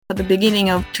At the beginning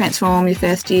of Transform Your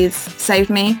First Years saved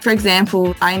me. For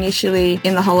example, I initially,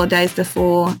 in the holidays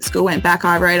before school went back,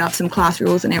 I wrote up some class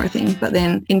rules and everything. But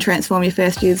then in Transform Your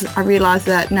First Years, I realised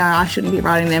that, no, I shouldn't be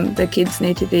writing them. The kids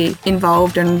need to be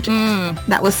involved. And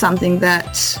that was something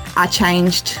that I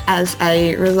changed as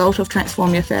a result of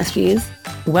Transform Your First Years.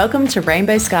 Welcome to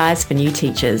Rainbow Skies for New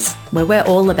Teachers, where we're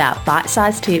all about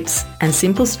bite-sized tips and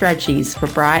simple strategies for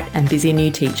bright and busy new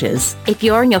teachers. If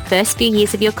you're in your first few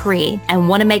years of your career and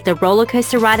want to make the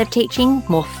rollercoaster ride of teaching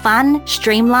more fun,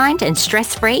 streamlined and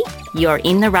stress-free, you're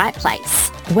in the right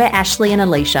place. We're Ashley and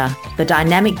Alicia, the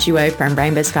dynamic duo from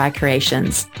Rainbow Sky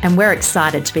Creations, and we're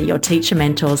excited to be your teacher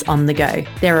mentors on the go.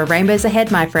 There are rainbows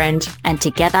ahead, my friend. And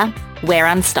together, we're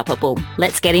unstoppable.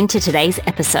 Let's get into today's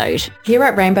episode. Here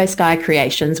at Rainbow Sky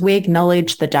Creations, we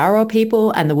acknowledge the Darra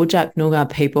people and the Whadjuk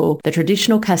Noongar people, the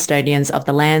traditional custodians of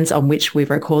the lands on which we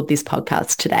record this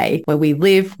podcast today, where we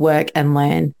live, work and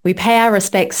learn. We pay our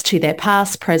respects to their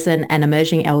past, present and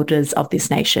emerging elders of this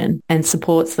nation and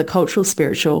supports the cultural,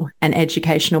 spiritual and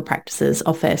educational practices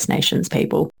of First Nations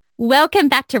people. Welcome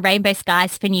back to Rainbow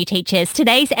Skies for New Teachers.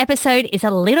 Today's episode is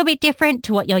a little bit different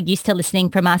to what you're used to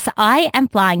listening from us. I am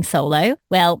flying solo.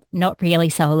 Well, not really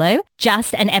solo,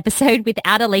 just an episode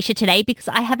without Alicia today because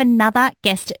I have another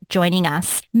guest joining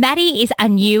us. Maddi is a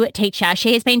new teacher.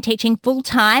 She has been teaching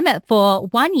full-time for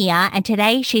 1 year and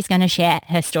today she's going to share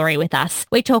her story with us.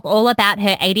 We talk all about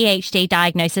her ADHD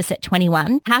diagnosis at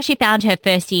 21, how she found her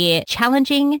first year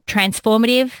challenging,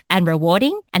 transformative and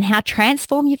rewarding, and how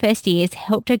Transform Your First Years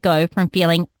helped her go from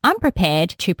feeling unprepared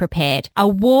to prepared. A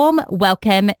warm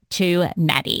welcome to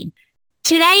Maddi.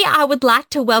 Today, I would like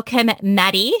to welcome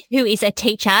Maddi, who is a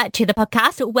teacher, to the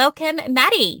podcast. Welcome,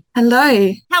 Maddi.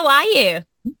 Hello. How are you?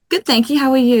 Good, thank you.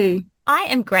 How are you? I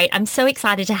am great. I'm so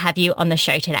excited to have you on the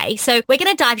show today. So we're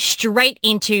going to dive straight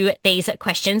into these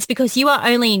questions because you are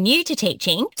only new to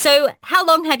teaching. So how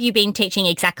long have you been teaching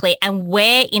exactly and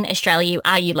where in Australia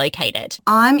are you located?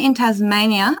 I'm in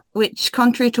Tasmania, which,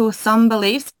 contrary to some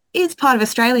beliefs, is part of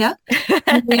Australia.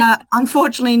 We are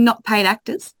unfortunately not paid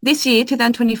actors. This year,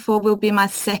 2024, will be my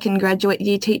second graduate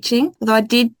year teaching, although I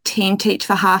did team teach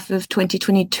for half of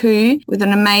 2022 with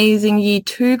an amazing Year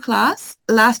 2 class.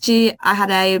 Last year, I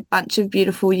had a bunch of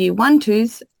beautiful Year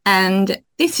 1-2s, and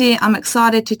this year, I'm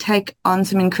excited to take on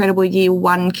some incredible Year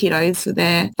 1 kiddos for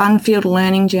their fun-filled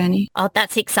learning journey. Oh,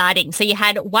 that's exciting. So you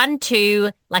had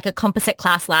 1-2, like a composite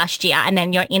class last year, and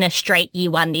then you're in a straight Year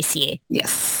 1 this year.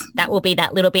 Yes. That will be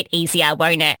that little bit easier,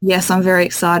 won't it? Yes, I'm very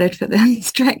excited for the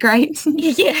straight grades.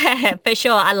 Yeah, for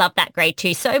sure. I love that grade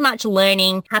too. So much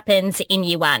learning happens in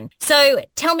Year 1. So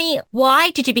tell me, why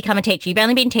did you become a teacher? You've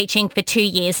only been teaching for 2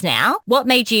 years now. What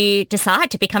made you decide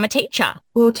to become a teacher?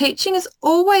 Well, teaching has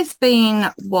always been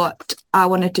what I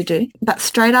wanted to do. But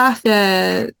straight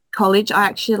after college, I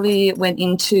actually went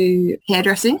into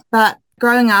hairdressing. But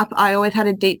growing up, I always had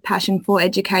a deep passion for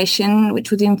education,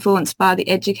 which was influenced by the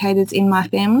educators in my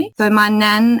family. So my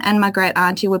nan and my great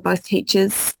auntie were both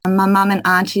teachers. My mum and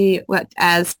auntie worked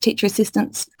as teacher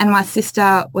assistants and my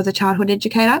sister was a childhood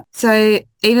educator. So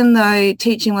even though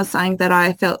teaching was something that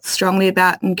I felt strongly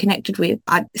about and connected with,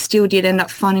 I still did end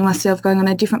up finding myself going on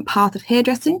a different path of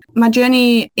hairdressing. My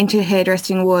journey into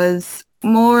hairdressing was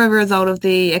more of a result of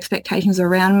the expectations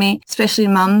around me, especially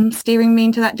mum steering me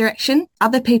into that direction.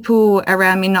 Other people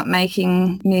around me not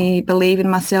making me believe in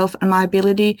myself and my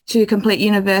ability to complete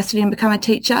university and become a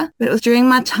teacher. But it was during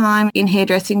my time in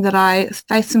hairdressing that I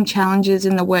faced some challenges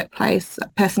in the workplace,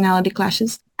 personality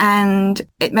clashes. And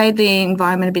it made the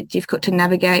environment a bit difficult to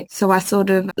navigate. So I sort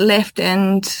of left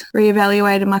and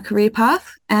reevaluated my career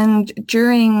path. And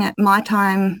during my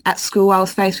time at school, I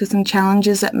was faced with some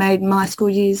challenges that made my school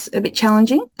years a bit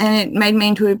challenging. And it made me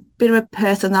into a bit of a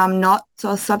person that I'm not. So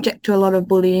I was subject to a lot of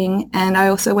bullying. And I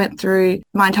also went through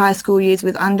my entire school years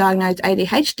with undiagnosed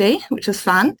ADHD, which was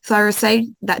fun. So I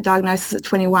received that diagnosis at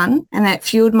 21 and that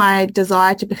fueled my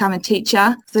desire to become a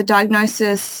teacher. The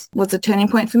diagnosis was a turning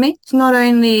point for me. It's not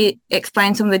only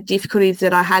explained some of the difficulties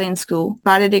that I had in school,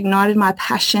 but it ignited my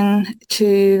passion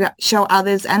to show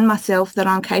others and myself that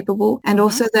I'm capable and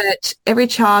also that every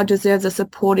child deserves a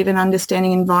supportive and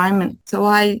understanding environment. So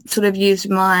I sort of used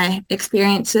my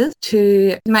experiences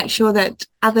to make sure that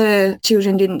other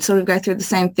children didn't sort of go through the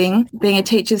same thing. Being a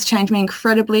teacher's changed me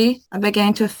incredibly. I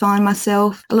began to find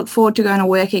myself. I look forward to going to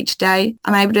work each day.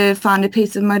 I'm able to find a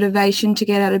piece of motivation to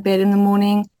get out of bed in the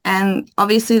morning. And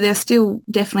obviously there's still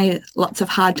definitely lots of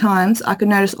hard times. I could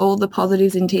notice all the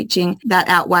positives in teaching that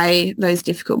outweigh those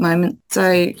difficult moments.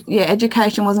 So yeah,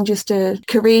 education wasn't just a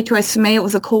career choice for me, it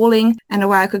was a calling and a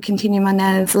way I could continue my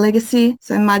nana's legacy.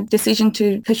 So my decision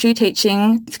to pursue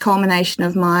teaching is a culmination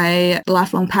of my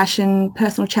lifelong passion, personal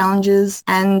personal challenges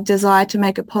and desire to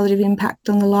make a positive impact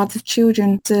on the lives of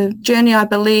children. It's a journey I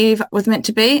believe was meant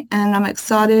to be, and I'm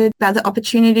excited about the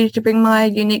opportunity to bring my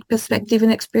unique perspective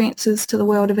and experiences to the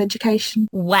world of education.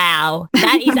 Wow,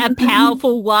 that is a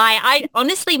powerful why. I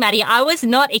honestly, Maddi, I was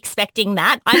not expecting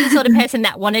that. I'm the sort of person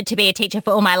that wanted to be a teacher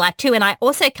for all my life too, and I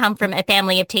also come from a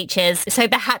family of teachers, so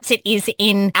perhaps it is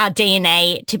in our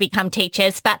DNA to become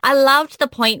teachers. But I loved the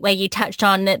point where you touched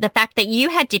on the fact that you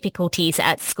had difficulties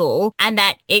at school and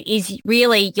that it is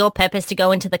really your purpose to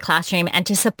go into the classroom and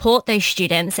to support those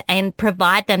students and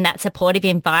provide them that supportive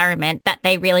environment that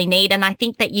they really need. And I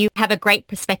think that you have a great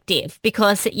perspective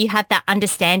because you have that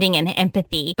understanding and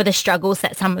empathy for the struggles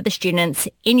that some of the students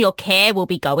in your care will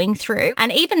be going through.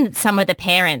 And even some of the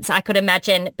parents, I could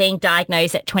imagine being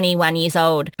diagnosed at 21 years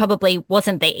old probably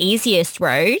wasn't the easiest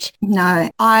road. No,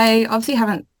 I obviously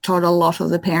haven't told a lot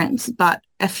of the parents, but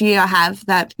a few I have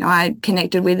that I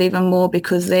connected with even more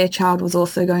because their child was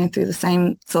also going through the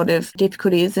same sort of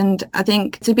difficulties. And I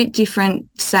think it's a bit different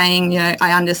saying,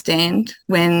 I understand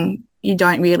when you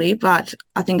don't really, but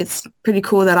I think it's pretty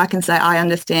cool that I can say I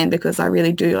understand because I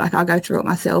really do. Like, I go through it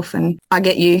myself and I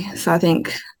get you. So I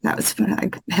think that was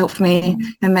helped me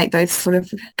and make those sort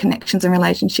of connections and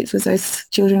relationships with those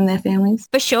children and their families.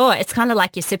 For sure. It's kind of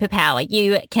like your superpower.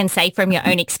 You can say from your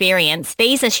own experience,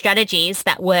 these are strategies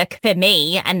that work for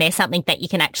me and they're something that you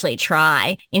can actually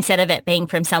try instead of it being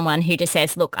from someone who just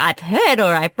says, look, I've heard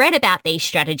or I've read about these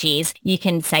strategies. You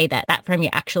can say that from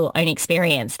your actual own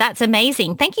experience. That's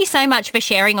amazing. Thank you so much for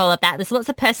sharing all of that. There's lots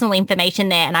of personal information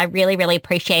there and I really, really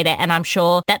appreciate it. And I'm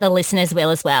sure that the listeners will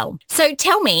as well. So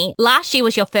tell me, last year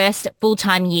was your first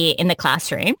full-time year in the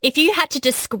classroom. If you had to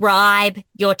describe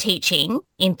your teaching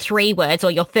in 3 words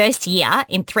or your first year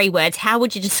in 3 words, how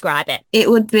would you describe it? It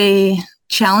would be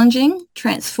challenging,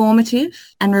 transformative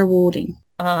and rewarding.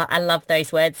 Oh, I love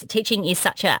those words. Teaching is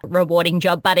such a rewarding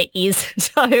job, but it is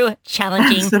so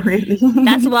challenging. Absolutely.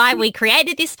 That's why we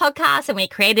created this podcast and we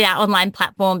created our online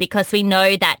platform because we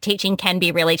know that teaching can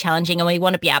be really challenging and we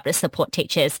want to be able to support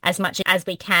teachers as much as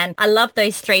we can. I love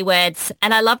those 3 words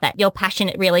and I love that your passion,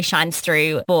 it really shines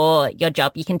through for your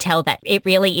job. You can tell that it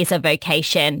really is a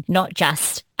vocation, not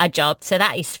just a job. So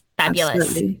that is fabulous.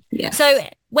 Absolutely. Yeah. So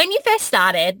when you first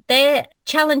started, the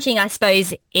challenging, I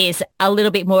suppose, is a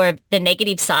little bit more of the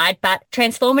negative side, but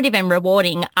transformative and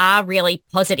rewarding are really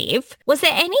positive. Was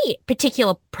there any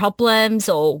particular problems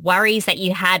or worries that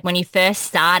you had when you first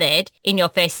started in your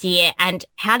first year, and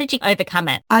how did you overcome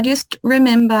it? I just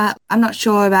remember, I'm not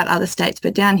sure about other states,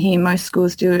 but down here most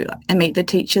schools do a meet the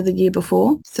teacher the year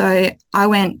before. So I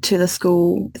went to the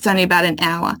school, it's only about an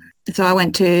hour. So I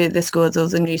went to the school, it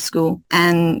was a new school,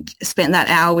 and spent that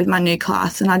hour with my new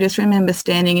class. And I just remember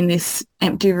standing in this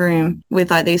empty room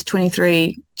with like these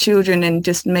 23 children and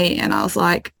just me. And I was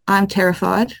like, I'm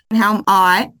terrified. How am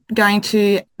I going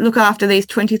to look after these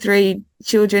 23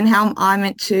 children? How am I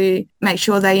meant to make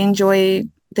sure they enjoy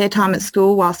their time at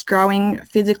school whilst growing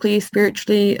physically,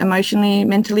 spiritually, emotionally,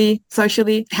 mentally,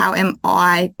 socially? How am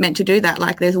I meant to do that?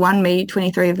 Like, there's one me,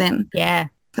 23 of them. Yeah.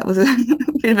 That was a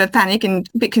bit of a panic and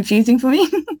a bit confusing for me.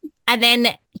 And then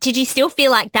did you still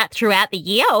feel like that throughout the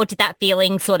year, or did that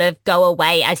feeling sort of go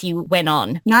away as you went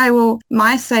on? No, well,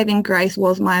 my saving grace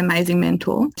was my amazing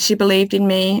mentor. She believed in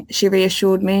me, she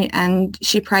reassured me, and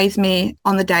she praised me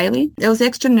on the daily. It was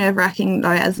extra nerve-wracking, though,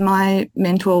 as my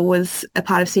mentor was a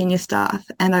part of senior staff,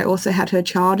 and I also had her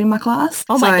child in my class.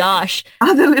 Oh, my gosh.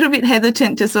 I was a little bit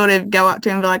hesitant to sort of go up to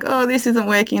her and be like, oh, this isn't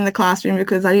working in the classroom,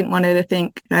 because I didn't want her to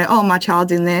think, oh, my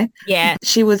child's in there. Yeah.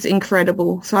 She was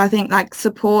incredible. So I think, like,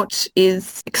 support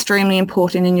is extremely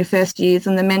important in your first years,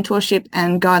 and the mentorship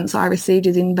and guidance I received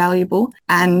is invaluable,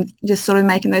 and just sort of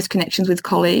making those connections with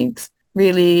colleagues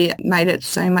really made it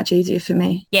so much easier for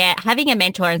me. Yeah, having a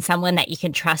mentor and someone that you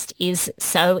can trust is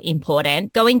so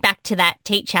important. Going back to that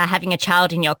teacher having a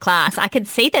child in your class, I could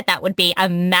see that that would be a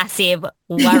massive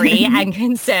worry and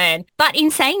concern. But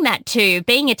in saying that too,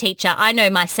 being a teacher, I know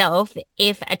myself,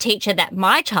 if a teacher that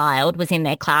my child was in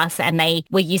their class and they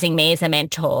were using me as a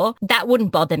mentor, that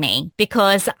wouldn't bother me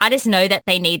because I just know that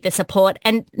they need the support.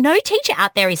 And no teacher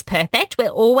out there is perfect. We're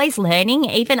always learning.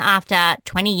 Even after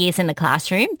 20 years in the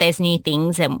classroom, there's new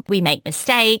things and we make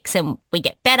mistakes and we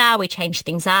get better, we change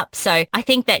things up. So I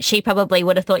think that she probably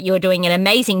would have thought you were doing an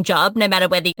amazing job no matter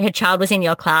whether her child was in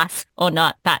your class or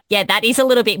not. But yeah, that is a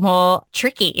little bit more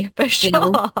tricky for sure.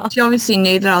 Yeah. She obviously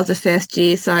knew that I was a first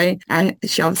year, so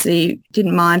she obviously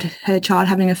didn't mind her child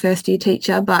having a first year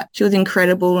teacher, but she was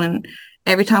incredible. And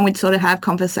every time we'd sort of have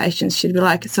conversations, she'd be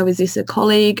like, so is this a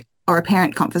colleague or a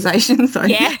parent conversation. So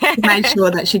Yeah. I made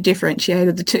sure that she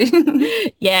differentiated the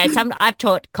two. Yeah, I've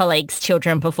taught colleagues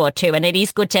children before too, and it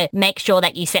is good to make sure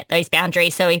that you set those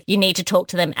boundaries. So if you need to talk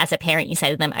to them as a parent, you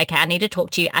say to them, okay, I need to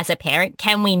talk to you as a parent.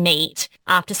 Can we meet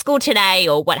after school today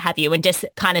or what have you? And just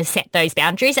kind of set those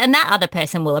boundaries. And that other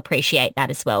person will appreciate that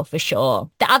as well, for sure.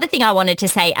 The other thing I wanted to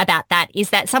say about that is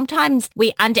that sometimes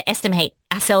we underestimate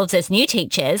ourselves as new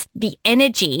teachers, the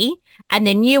energy and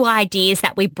the new ideas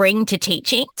that we bring to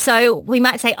teaching. So we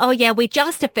might say, oh yeah, we're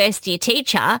just a first year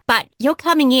teacher, but you're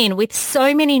coming in with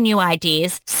so many new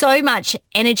ideas, so much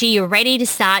energy. You're ready to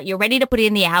start. You're ready to put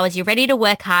in the hours. You're ready to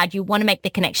work hard. You want to make the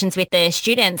connections with the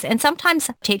students. And sometimes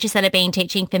teachers that have been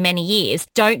teaching for many years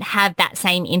don't have that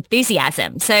same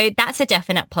enthusiasm. So that's a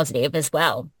definite positive as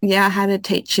well. Yeah, I had a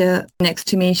teacher next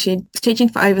to me. She was teaching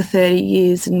for over 30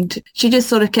 years and she just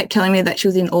sort of kept telling me that she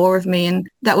was in awe of me. And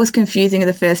that was confusing in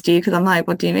the first year because I'm like,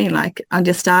 what do you mean? Like, I'm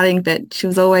just starting. But she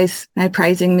was always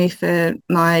praising me for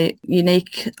my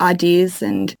unique ideas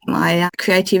and my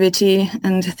creativity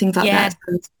and things like that.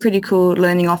 So it's pretty cool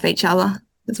learning off each other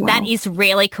as well. That is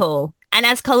really cool. And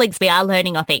as colleagues, we are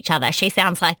learning off each other. She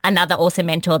sounds like another awesome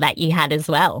mentor that you had as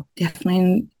well. Definitely.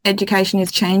 And education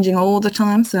is changing all the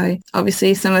time. So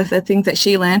obviously some of the things that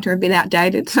she learned are a bit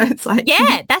outdated. So it's like...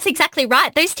 Yeah, that's exactly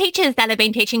right. Those teachers that have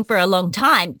been teaching for a long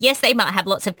time, yes, they might have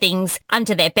lots of things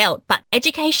under their belt, but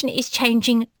education is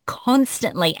changing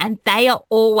constantly and they are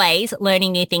always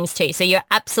learning new things too. So you're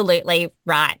absolutely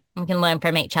right. We can learn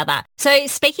from each other. So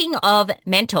speaking of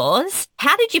mentors,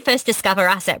 how did you first discover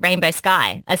us at Rainbow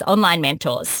Sky as online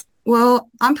mentors? Well,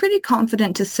 I'm pretty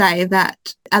confident to say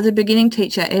that as a beginning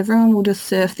teacher, everyone will just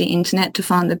surf the internet to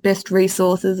find the best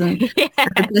resources and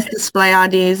the best display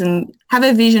ideas and have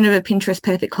a vision of a Pinterest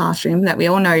perfect classroom that we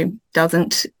all know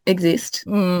doesn't exist.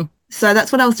 So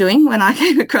that's what I was doing when I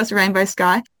came across Rainbow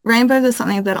Sky. Rainbows are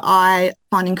something that I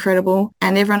find incredible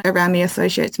and everyone around me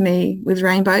associates me with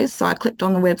rainbows. So I clicked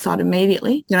on the website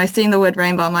immediately. Seeing the word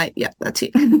rainbow, I'm like, yep, that's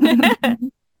it.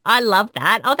 I love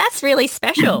that. Oh, that's really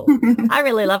special. I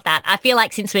really love that. I feel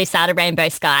like since we started Rainbow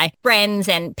Sky, friends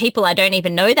and people I don't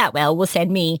even know that well will send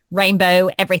me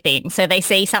rainbow everything. So they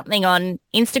see something on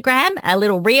Instagram, a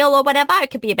little reel or whatever.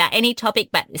 It could be about any topic,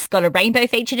 but it's got a rainbow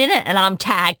featured in it and I'm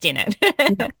tagged in it.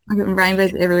 I got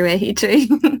rainbows everywhere here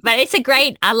too. But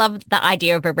I love the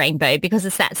idea of a rainbow because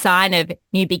it's that sign of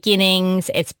new beginnings.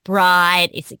 It's bright.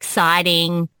 It's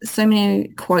exciting. So many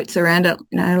quotes around it,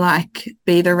 like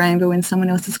be the rainbow in someone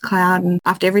else's cloud and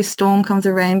after every storm comes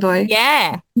a rainbow.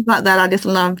 Yeah. Like that I just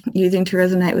love using to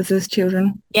resonate with those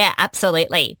children. Yeah,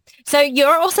 absolutely. So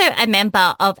you're also a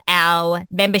member of our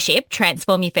membership,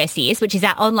 Transform Your First Years, which is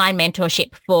our online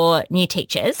mentorship for new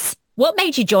teachers. What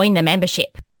made you join the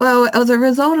membership? Well, it was a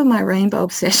result of my rainbow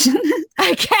obsession.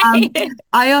 Okay.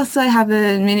 I also have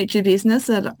a miniature business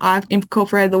that I've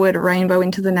incorporated the word rainbow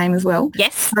into the name as well.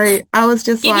 Yes. So I was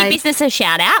just Give your business a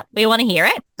shout out. We want to hear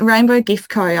it. Rainbow Gift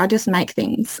Co. I just make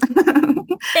things.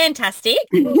 Fantastic.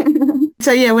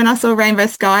 So yeah, when I saw Rainbow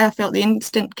Sky, I felt the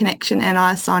instant connection and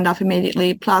I signed up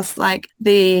immediately. Plus,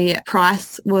 the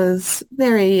price was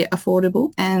very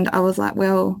affordable and I was like,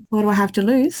 well, what do I have to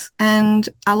lose? And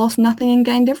I lost nothing and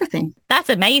gained everything. That's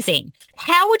amazing.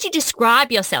 How would you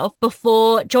describe yourself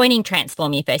before joining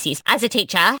Transform Your First Years? As a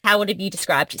teacher, how would have you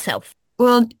described yourself?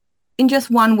 Well, in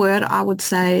just one word, I would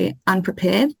say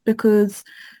unprepared, because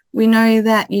we know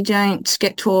that you don't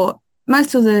get taught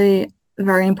most of the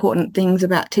very important things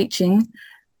about teaching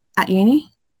at uni.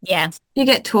 Yeah. You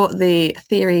get taught the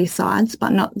theory sides, but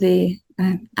not the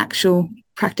actual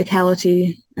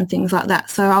practicality and things like that.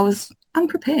 So I was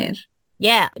unprepared.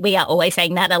 Yeah, we are always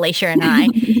saying that, Alicia and I.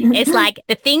 It's like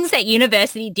the things that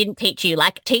university didn't teach you,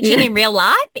 like teaching in real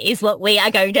life is what we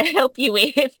are going to help you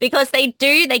with, because they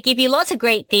give you lots of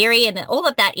great theory and all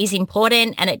of that is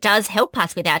important and it does help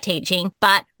us with our teaching.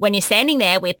 But when you're standing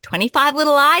there with 25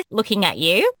 little eyes looking at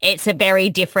you, it's a very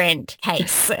different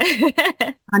case.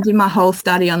 I did my whole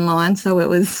study online, so it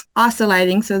was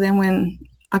isolating. So then when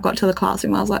I got to the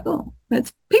classroom, I was like, oh,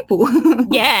 it's people.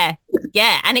 Yeah.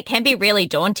 And it can be really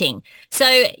daunting. So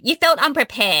you felt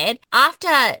unprepared.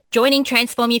 After joining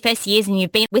Transform Your First Years and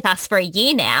you've been with us for a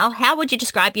year now, how would you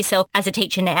describe yourself as a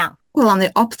teacher now? Well, I'm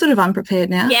the opposite of unprepared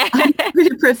now. Yeah. I'm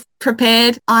pretty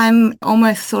prepared. I'm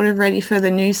almost sort of ready for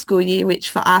the new school year,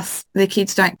 which for us, the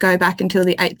kids don't go back until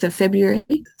the 8th of February.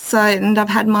 And I've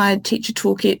had my teacher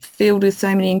toolkit filled with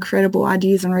so many incredible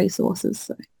ideas and resources.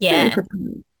 So yeah.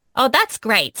 Oh, that's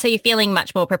great. So you're feeling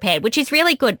much more prepared, which is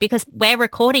really good because we're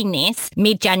recording this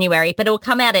mid-January, but it will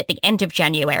come out at the end of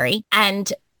January.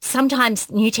 And sometimes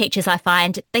new teachers, I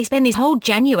find, they spend this whole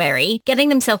January getting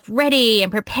themselves ready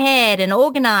and prepared and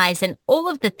organised and all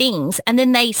of the things. And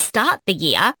then they start the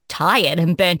year tired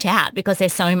and burnt out because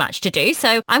there's so much to do.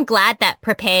 So I'm glad that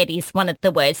prepared is one of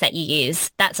the words that you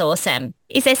use. That's awesome.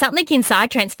 Is there something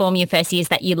inside Transform Your First Years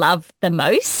that you love the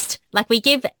most? Like we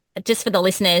give, just for the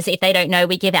listeners, if they don't know,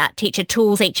 we give out teacher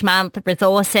tools each month,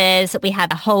 resources. We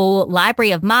have a whole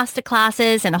library of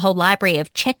masterclasses and a whole library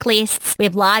of checklists. We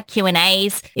have live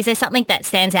Q&As. Is there something that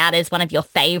stands out as one of your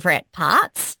favourite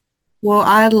parts? Well,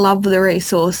 I love the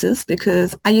resources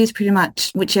because I use pretty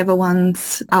much whichever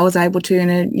ones I was able to in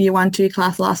a year 1-2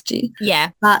 class last year.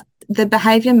 Yeah. But the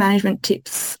behaviour management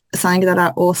tips are something that I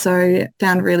also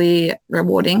found really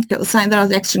rewarding. It was something that I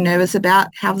was extra nervous about.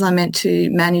 How was I meant to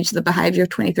manage the behaviour of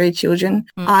 23 children?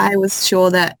 I was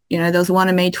sure that, there was one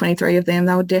of me, 23 of them,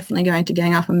 they were definitely going to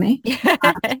gang up on me.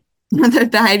 The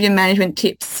behaviour management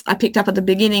tips I picked up at the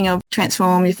beginning of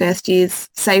Transform Your First Years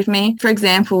saved me. For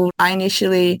example, I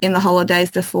initially, in the holidays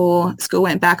before school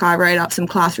went back, I wrote up some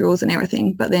class rules and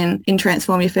everything. But then in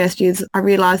Transform Your First Years, I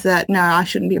realised that, no, I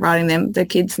shouldn't be writing them. The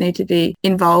kids need to be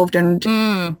involved. And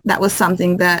that was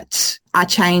something that I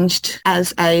changed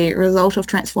as a result of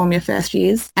Transform Your First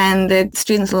Years, and the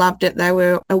students loved it. They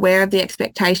were aware of the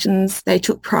expectations. They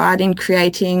took pride in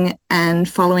creating and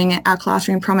following our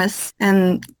classroom promise,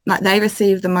 and they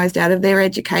received the most out of their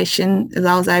education as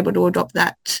I was able to adopt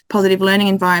that positive learning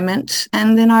environment.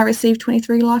 And then I received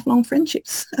 23 lifelong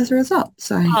friendships as a result.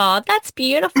 So, oh, that's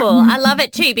beautiful. I love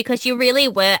it too, because you really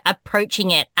were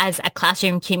approaching it as a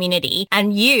classroom community,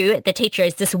 and you, the teacher,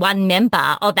 is just one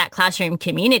member of that classroom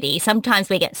community. Sometimes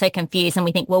we get so confused and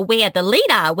we think, well, we are the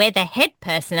leader, we're the head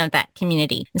person of that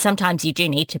community. And sometimes you do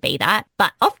need to be that,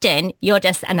 but often you're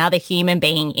just another human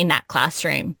being in that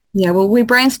classroom. Yeah, well, we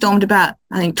brainstormed about,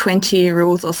 I think, 20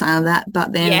 rules or something like that,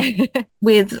 but then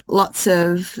with lots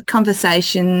of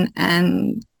conversation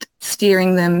and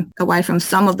steering them away from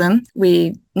some of them,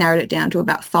 we narrowed it down to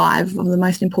about 5 of the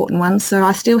most important ones. So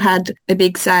I still had a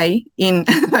big say in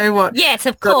what yes,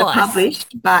 of got course.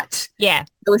 published, but yeah,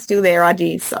 it was still their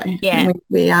ideas. So yeah,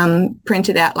 we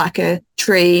printed out like a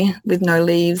tree with no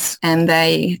leaves, and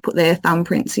they put their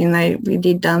thumbprints in. We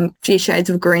did a few shades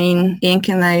of green ink,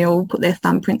 and they all put their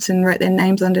thumbprints and wrote their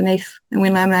names underneath, and we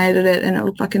laminated it, and it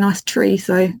looked like a nice tree.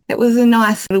 So it was a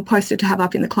nice little poster to have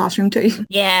up in the classroom too.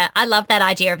 Yeah, I love that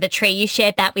idea of the tree. You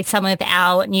shared that with some of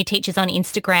our new teachers on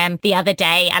Instagram the other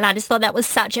day, and I just thought that was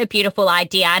such a beautiful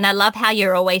idea. And I love how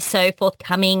you're always so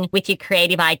forthcoming with your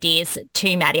creative ideas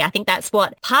too, Maddi. I think that's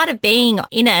what part of being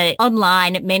in an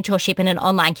online mentorship and an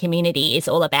online community is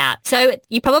all about. So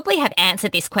you probably have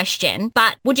answered this question,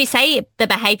 but would you say the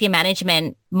behaviour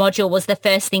management module was the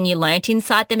first thing you learnt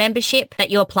inside the membership that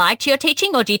you applied to your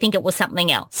teaching, or do you think it was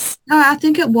something else? No, I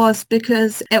think it was,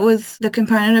 because it was the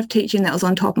component of teaching that was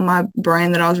on top of my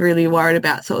brain that I was really worried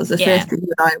about. So it was the first thing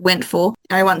that I went for.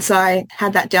 And once I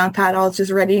had that down pat, I was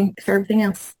just ready for everything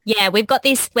else. Yeah, we've got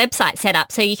this website set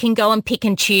up so you can go and pick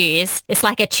and choose. It's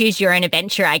like a choose your own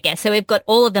adventure, I guess. So we've got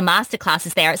all of the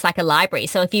masterclasses there. It's like a library.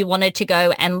 So if you wanted to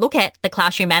go and look at the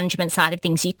classroom management side of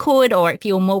things, you could, or if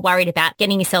you were more worried about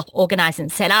getting yourself organised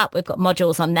and set up, we've got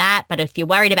modules on that. But if you're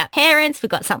worried about parents, we've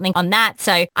got something on that.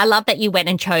 So I love that you went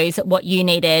and chose what you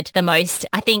needed the most.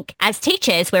 I think as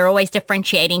teachers, we're always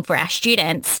differentiating for our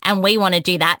students, and we want to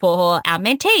do that for our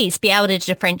mentees, be able to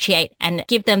differentiate and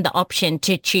give them the option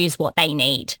to choose what they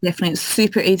need. Definitely. It's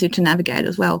super easy to navigate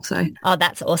as well. So, oh,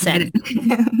 that's awesome.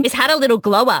 It's had a little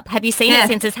glow up. Have you seen it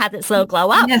since it's had its little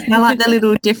glow up? Yes, I like the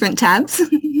little different tabs.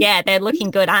 Yeah, they're looking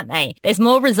good, aren't they? There's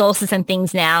more resources and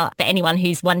things now for anyone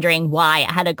who's wondering why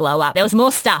it had a glow up. There was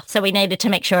more stuff, so we needed to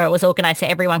make sure it was organised so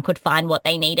everyone could find what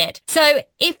they needed. So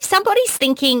if somebody's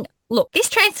thinking, look, this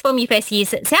Transform Your First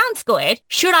Years, it sounds good,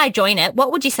 should I join it?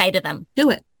 What would you say to them? Do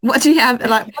it. What do you have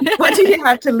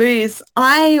to lose?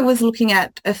 I was looking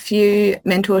at a few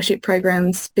mentorship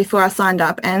programs before I signed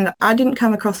up, and I didn't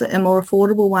come across a more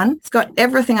affordable one. It's got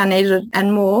everything I needed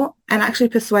and more, and actually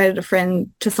persuaded a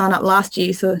friend to sign up last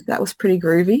year, so that was pretty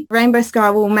groovy. Rainbow Sky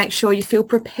will make sure you feel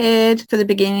prepared for the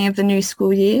beginning of the new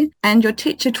school year, and your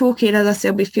teacher toolkit, as I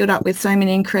said, will be filled up with so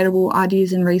many incredible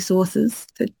ideas and resources.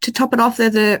 So to top it off,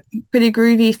 there's a pretty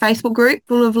groovy Facebook group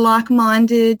full of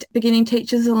like-minded beginning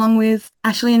teachers along with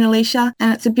Ashley and Alicia,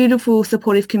 and it's a beautiful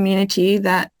supportive community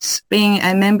that being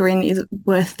a member in is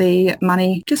worth the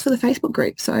money just for the Facebook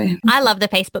group. So I love the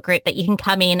Facebook group that you can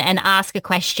come in and ask a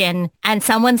question and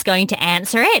someone's going going to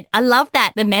answer it. I love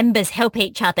that the members help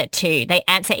each other too. They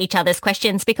answer each other's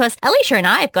questions because Alicia and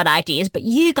I have got ideas, but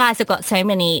you guys have got so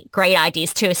many great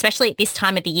ideas too, especially at this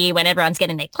time of the year when everyone's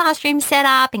getting their classroom set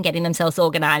up and getting themselves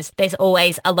organized. There's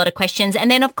always a lot of questions. And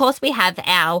then, of course, we have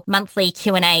our monthly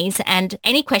Q&As, and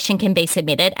any question can be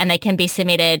submitted, and they can be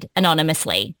submitted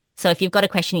anonymously. So if you've got a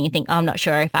question and you think, oh, I'm not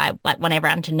sure if I want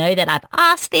everyone to know that I've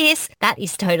asked this, that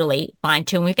is totally fine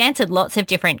too. And we've answered lots of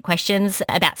different questions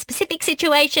about specific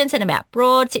situations and about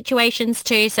broad situations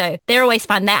too. So they're always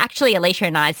fun. They're actually Alicia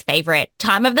and I's favourite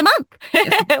time of the month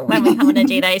when we come on to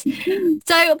do those.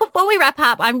 So before we wrap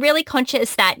up, I'm really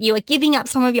conscious that you are giving up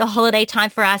some of your holiday time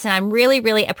for us, and I'm really,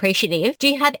 really appreciative. Do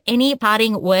you have any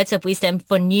parting words of wisdom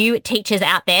for new teachers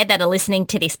out there that are listening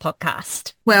to this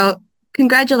podcast? Well,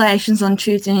 congratulations on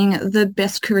choosing the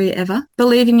best career ever.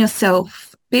 Believe in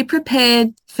yourself. Be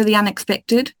prepared for the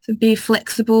unexpected. Be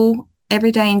flexible.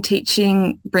 Every day in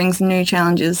teaching brings new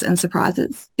challenges and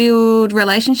surprises. Build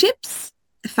relationships.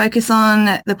 Focus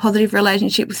on the positive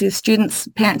relationship with your students,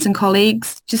 parents and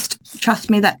colleagues. Just trust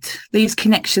me that these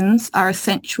connections are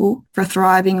essential for a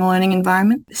thriving learning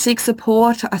environment. Seek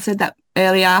support. I said that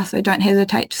earlier, so don't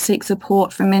hesitate to seek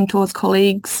support from mentors,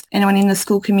 colleagues, anyone in the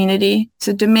school community. It's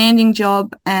a demanding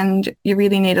job and you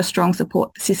really need a strong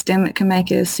support system. It can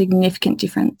make a significant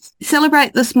difference.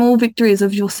 Celebrate the small victories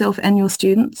of yourself and your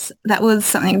students. That was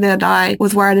something that I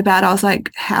was worried about. I was like,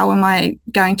 how am I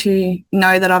going to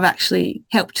know that I've actually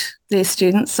helped their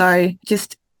students? So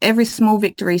just every small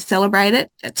victory, celebrate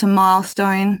it. It's a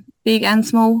milestone, big and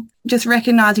small. Just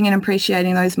recognising and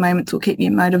appreciating those moments will keep you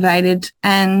motivated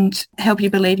and help you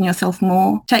believe in yourself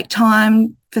more. Take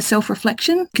time for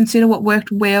self-reflection. Consider what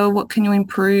worked well, what can you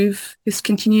improve. Just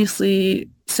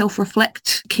continuously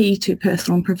self-reflect, key to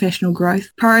personal and professional growth.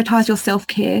 Prioritise your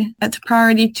self-care. It's a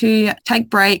priority to take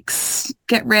breaks,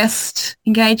 get rest,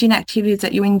 engage in activities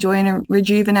that you enjoy and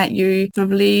rejuvenate you. Sort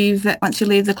of leave, once you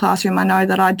leave the classroom, I know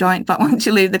that I don't, but once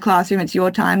you leave the classroom, it's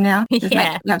your time now. You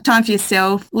have time for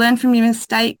yourself. Learn from your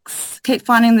mistakes. Keep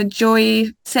finding the joy.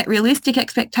 Set realistic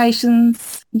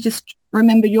expectations. Just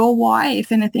remember your why.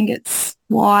 If anything, it's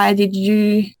why did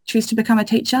you choose to become a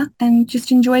teacher, and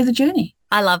just enjoy the journey.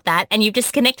 I love that. And you've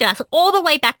just connected us all the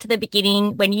way back to the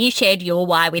beginning when you shared your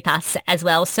why with us as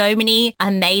well. So many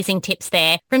amazing tips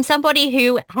there from somebody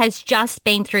who has just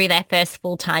been through their first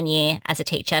full-time year as a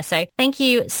teacher. So thank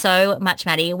you so much,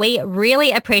 Maddi. We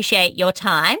really appreciate your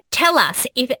time. Tell us,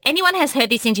 if anyone has heard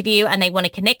this interview and they want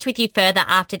to connect with you further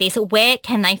after this, where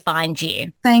can they find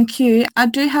you? Thank you. I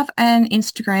do have an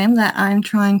Instagram that I'm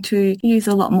trying to use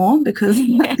a lot more because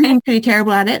I've been pretty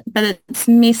terrible at it, but it's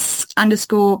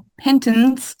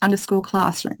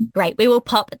Miss_Pentons_classroom. Great. We will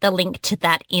pop the link to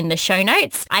that in the show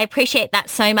notes. I appreciate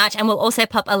that so much. And we'll also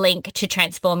pop a link to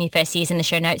Transform Your First Years in the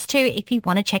show notes too, if you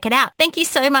want to check it out. Thank you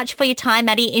so much for your time,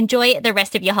 Maddi. Enjoy the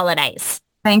rest of your holidays.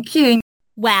 Thank you.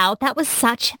 Wow, that was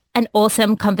such an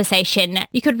awesome conversation.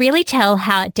 You could really tell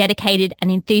how dedicated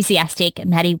and enthusiastic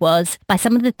Maddi was by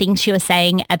some of the things she was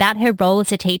saying about her role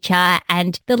as a teacher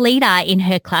and the leader in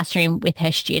her classroom with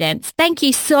her students. Thank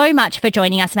you so much for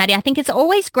joining us, Maddi. I think it's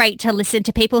always great to listen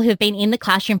to people who've been in the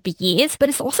classroom for years, but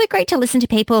it's also great to listen to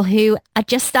people who are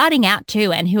just starting out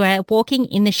too and who are walking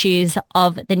in the shoes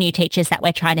of the new teachers that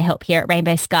we're trying to help here at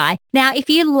Rainbow Sky. Now, if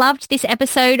you loved this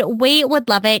episode, we would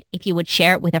love it if you would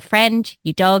share it with a friend,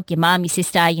 your dog, your mum, your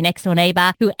sister, your next door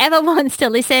neighbor, whoever wants to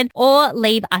listen, or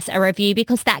leave us a review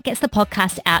because that gets the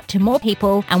podcast out to more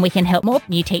people and we can help more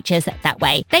new teachers that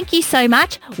way. Thank you so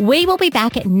much. We will be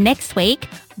back next week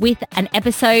with an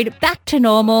episode back to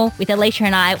normal with Alicia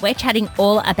and I. We're chatting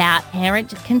all about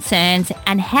parent concerns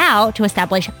and how to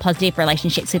establish positive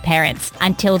relationships with parents.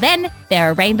 Until then,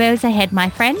 there are rainbows ahead, my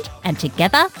friend, and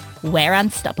together we're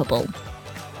unstoppable.